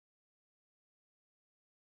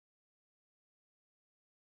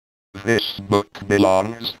This book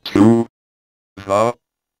belongs to the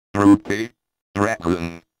Droopy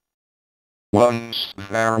Dragon. Once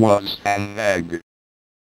there was an egg.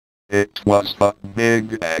 It was a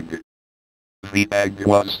big egg. The egg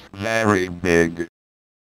was very big.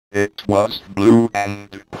 It was blue and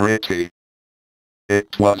pretty.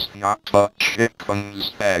 It was not a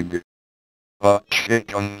chicken's egg. A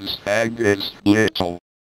chicken's egg is little.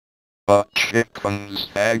 A chicken's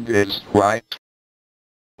egg is white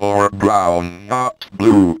or brown, not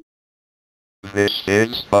blue. This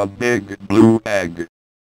is a big blue egg.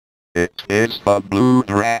 It is a blue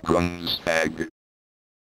dragon's egg.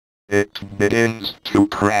 It begins to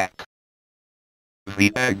crack.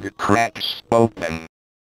 The egg cracks open.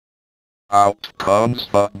 Out comes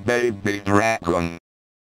a baby dragon.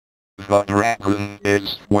 The dragon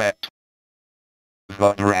is wet.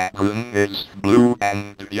 The dragon is blue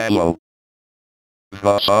and yellow.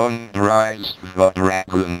 The sun dries the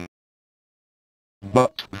dragon.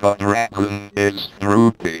 But the dragon is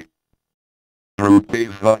Droopy. Droopy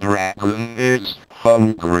the dragon is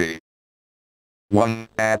hungry. One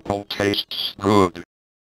apple tastes good.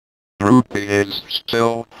 Droopy is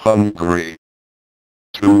still hungry.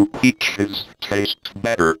 Two peaches taste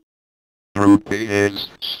better. Droopy is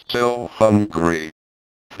still hungry.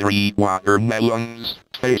 Three watermelons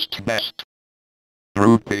taste best.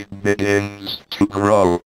 Droopy begins to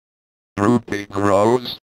grow. Droopy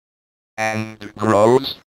grows, and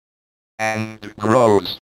grows, and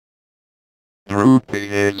grows. Droopy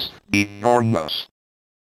is enormous.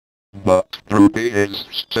 But Droopy is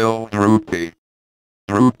still Droopy.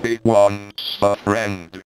 Droopy wants a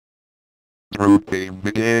friend. Droopy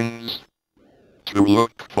begins to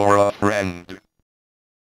look for a friend.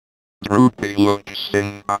 Droopy looks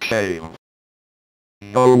in a cave.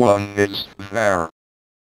 No one is there.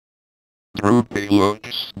 Droopy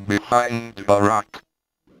looks behind a rock.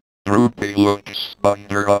 Droopy looks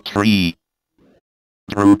under a tree.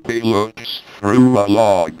 Droopy looks through a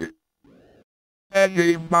log.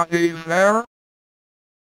 Anybody there?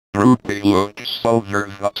 Droopy looks over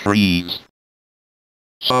the trees.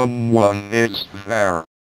 Someone is there.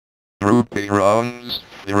 Droopy runs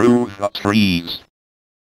through the trees.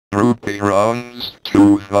 Droopy runs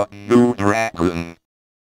to the new dragon.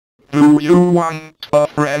 Do you want a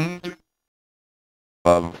friend?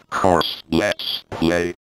 Of course, let's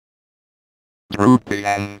play. Droopy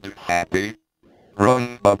and Happy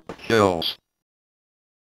run up hills.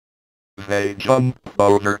 They jump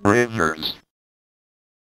over rivers.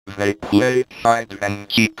 They play hide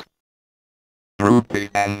and seek. Droopy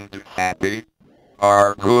and Happy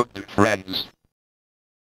are good friends.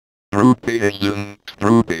 Droopy isn't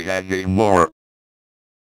Droopy anymore.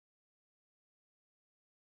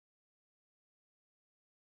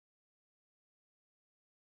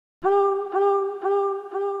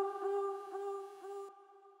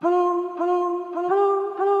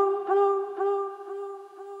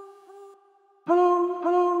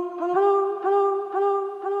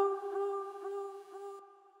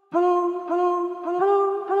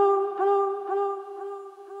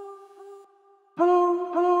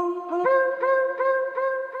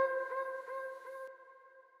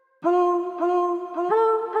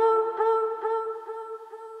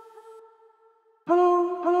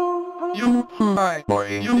 You my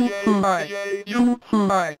boy, you my, you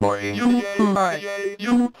my boy, you my,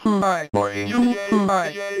 you my boy, you my,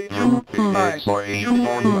 you my boy, you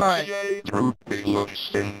my. Droopy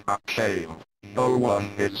looks in a cave. No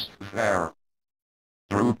one is there.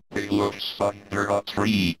 Droopy looks under a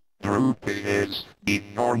tree. Droopy is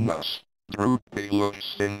enormous. Droopy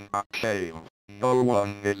looks in a cave. No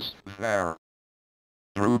one is there.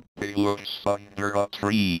 Droopy looks under a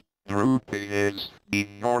tree. Droopy is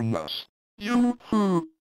enormous. Yoo-hoo!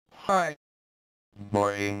 Hi!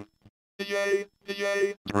 Boing! Yay!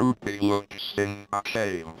 Yay! Droopy looks in a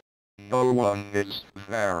cave. No one is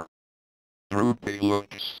there. Droopy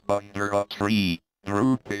looks under a tree.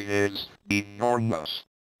 Droopy is enormous.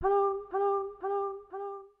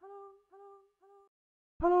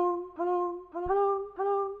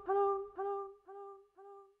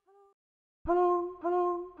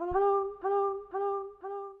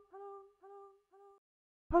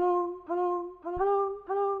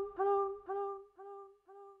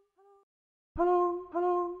 Hello.